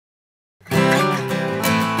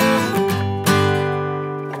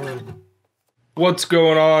What's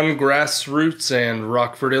going on, Grassroots and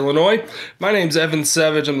Rockford, Illinois? My name's Evan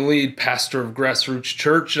Savage. I'm the lead pastor of Grassroots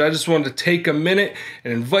Church, and I just wanted to take a minute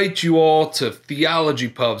and invite you all to Theology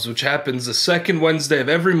Pubs, which happens the second Wednesday of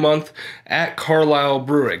every month at Carlisle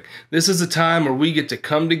Brewing. This is a time where we get to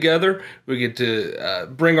come together. We get to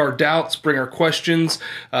bring our doubts, bring our questions,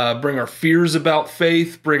 bring our fears about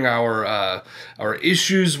faith, bring our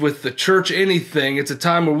issues with the church, anything. It's a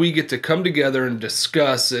time where we get to come together and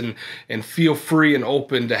discuss and feel free and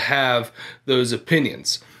open to have those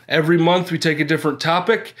opinions. Every month we take a different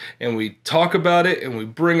topic and we talk about it and we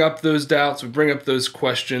bring up those doubts, we bring up those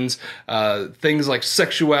questions, things like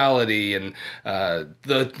sexuality and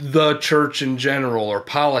the church in general, or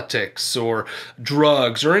politics or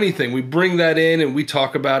drugs or anything. We bring that in and we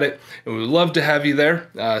talk about it, and we would love to have you there.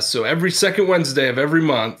 So every second Wednesday of every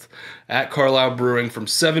month at Carlisle Brewing from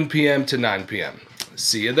 7 p.m. to 9 p.m.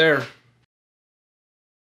 See you there.